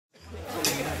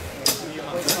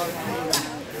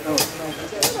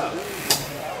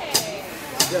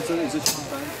Yeah, so is this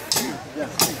fine? Yeah.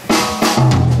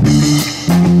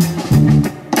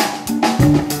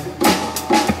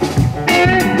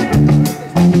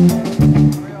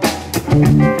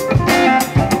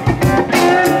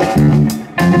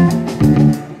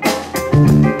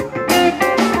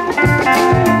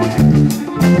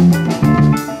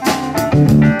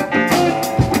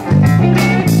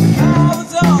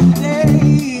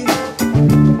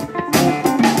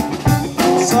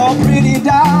 Pretty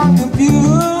dark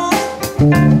confused,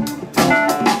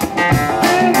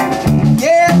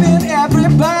 giving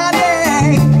everybody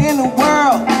in the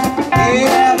world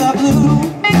the blue.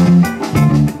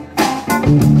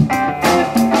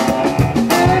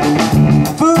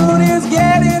 Food is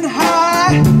getting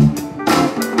high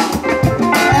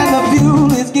and the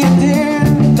fuel is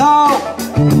getting low.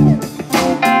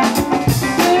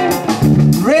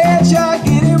 Rich are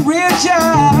getting richer,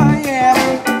 yeah,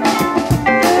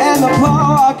 and the poor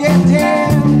are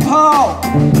getting poor.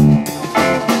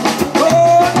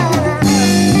 Oh,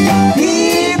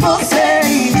 people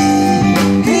say,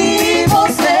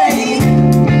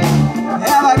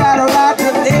 have I got a right to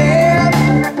live?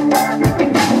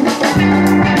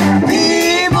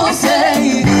 People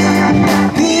say,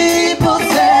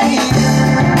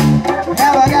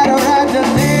 have I got a right to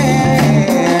live?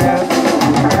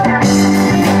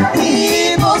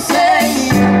 People say,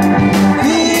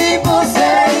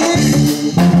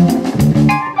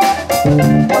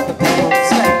 what the people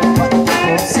say, what the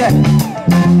people say,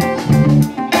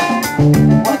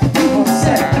 what the people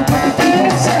say, what the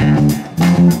people say,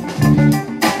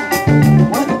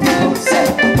 what the people say,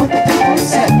 what the people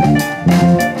say,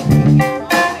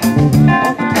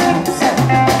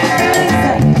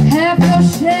 Have your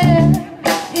share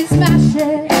is my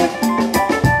share,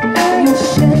 your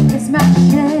share is my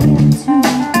share too.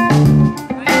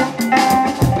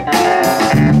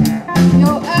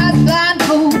 Your eyes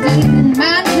blindfolded and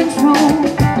mind control,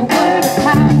 what the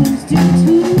powers do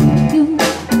to you.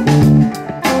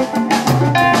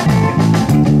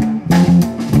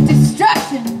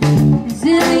 Destruction is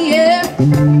in the air,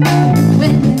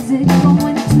 when is it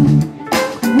going to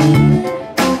clear?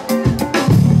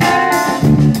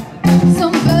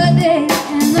 Somebody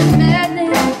in the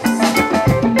madness,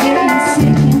 getting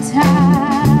sick and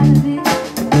tired of it.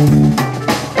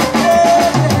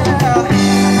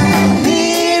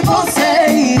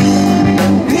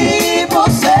 People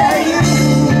say,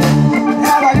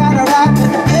 have I got a right to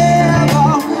live?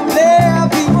 Oh, there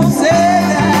people say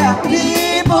that.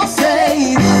 People say,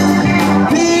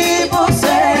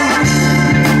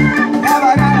 have I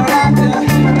got a right to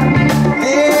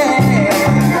live?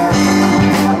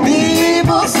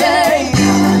 People say,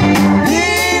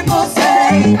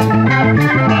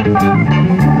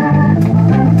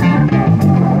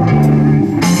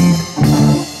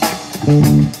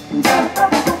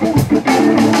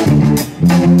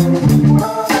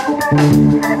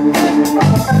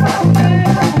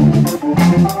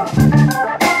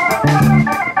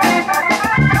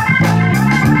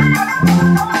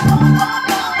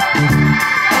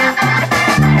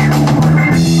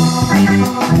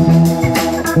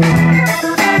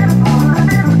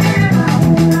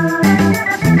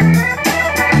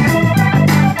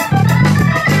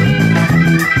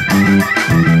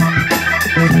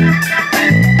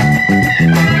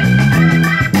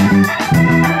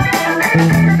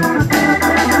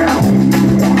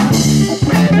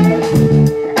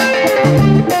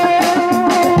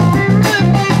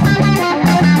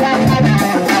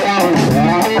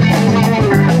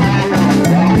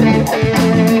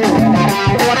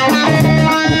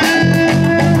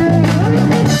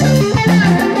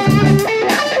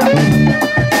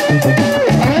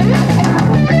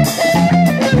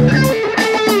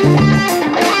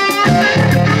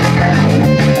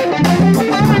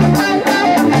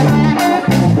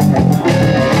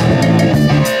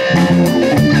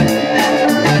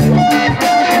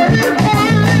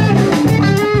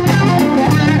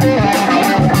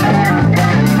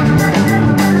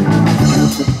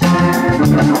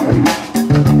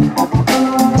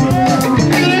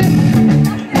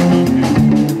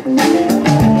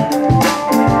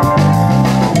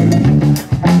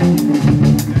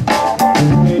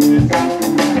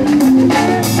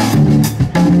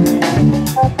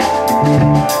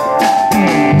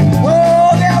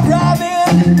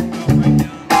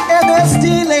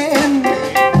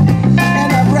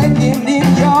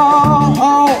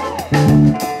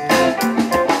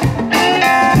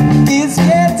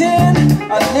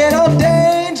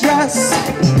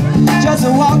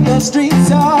 streets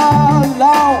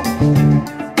alone.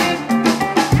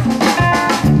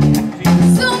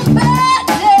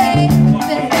 Somebody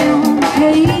better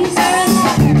pace.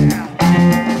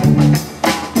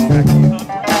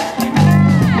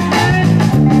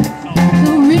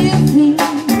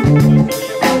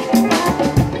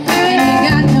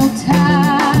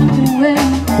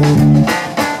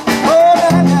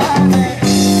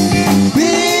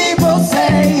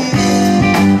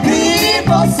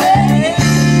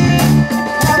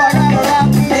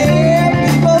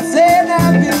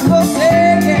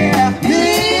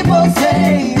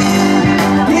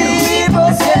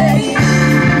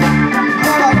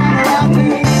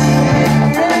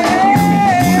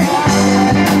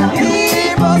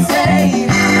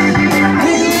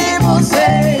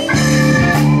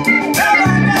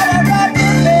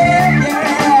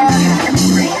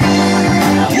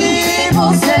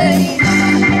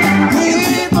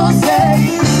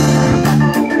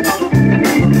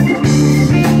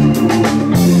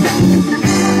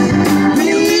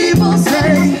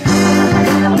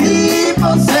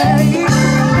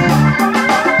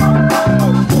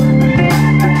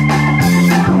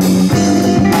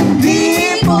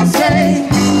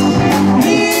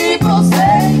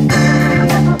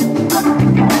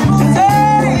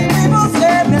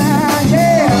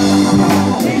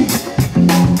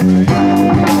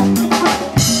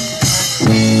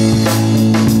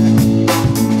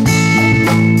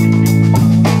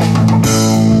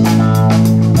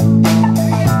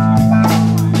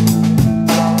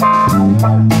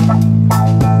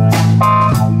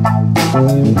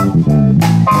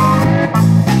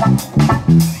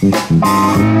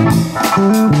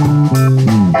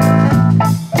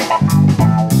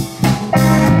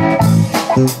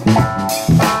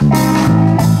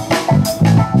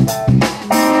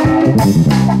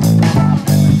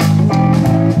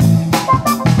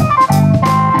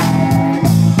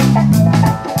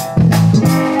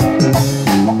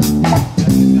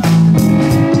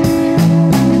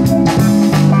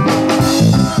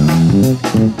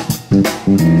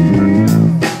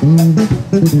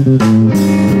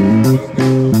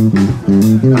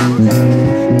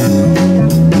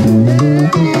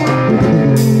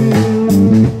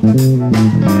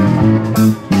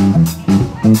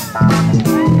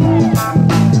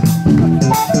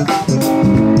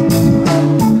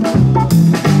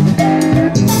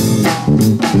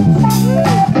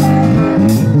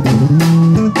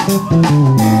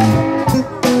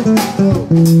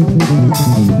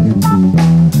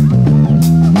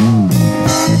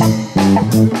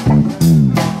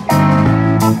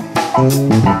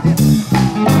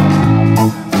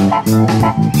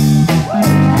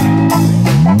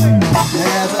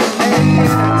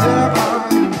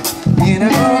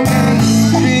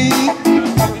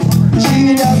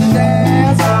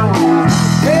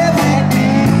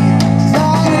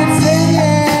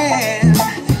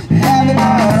 Having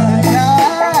a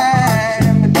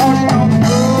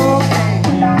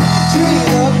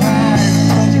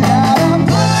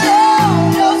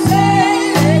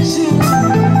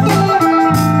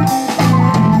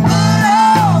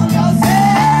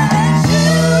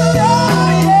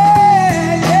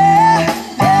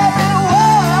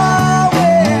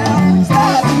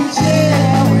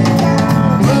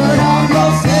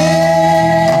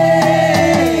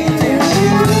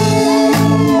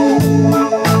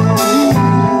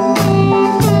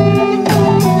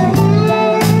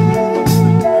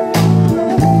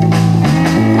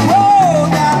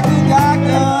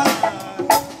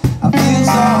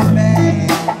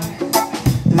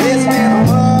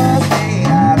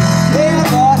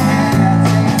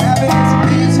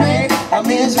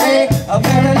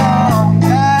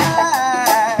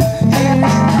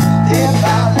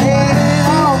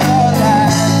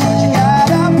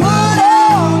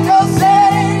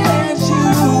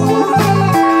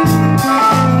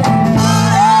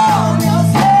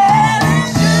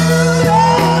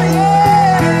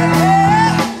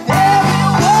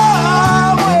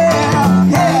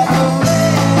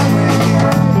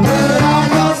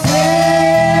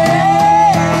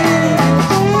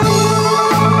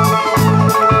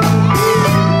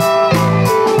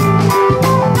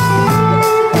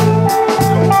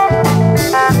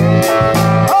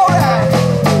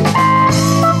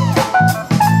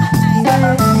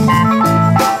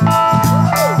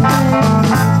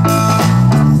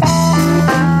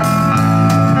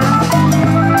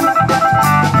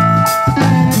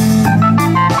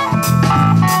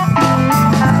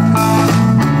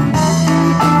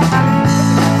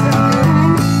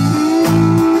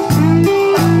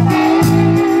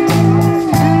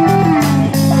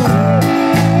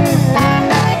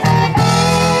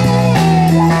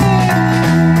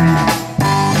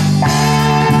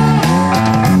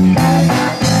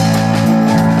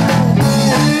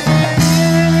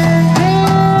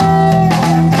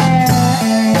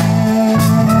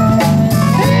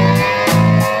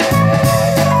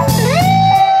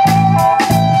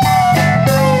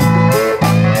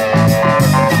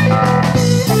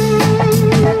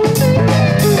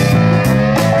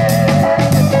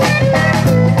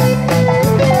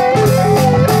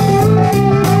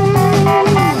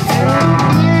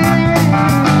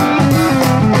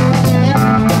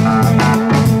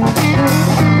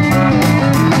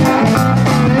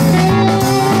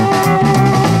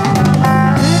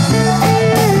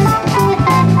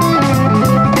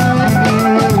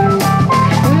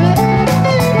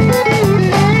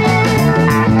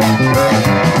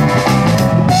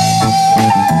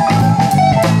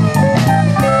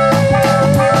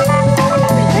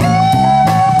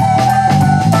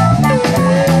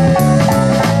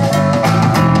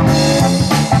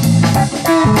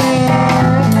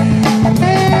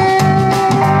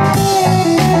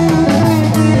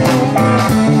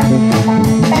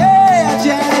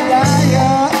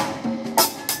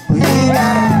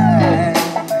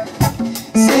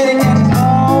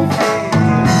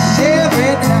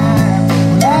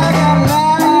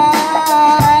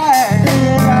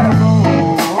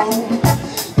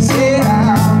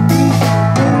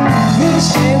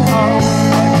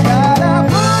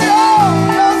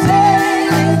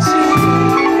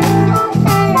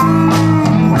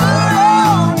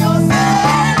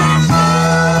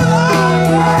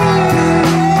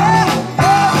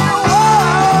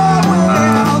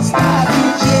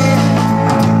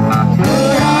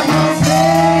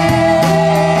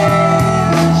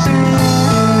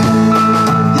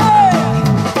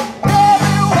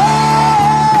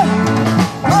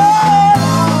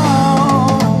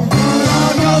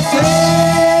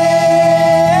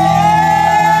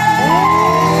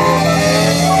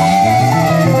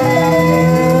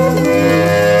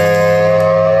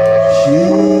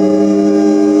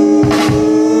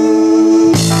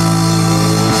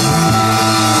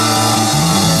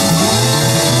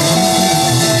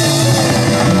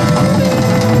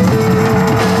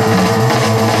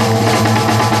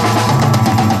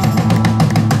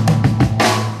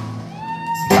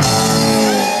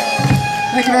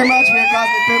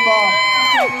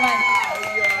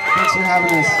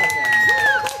having us.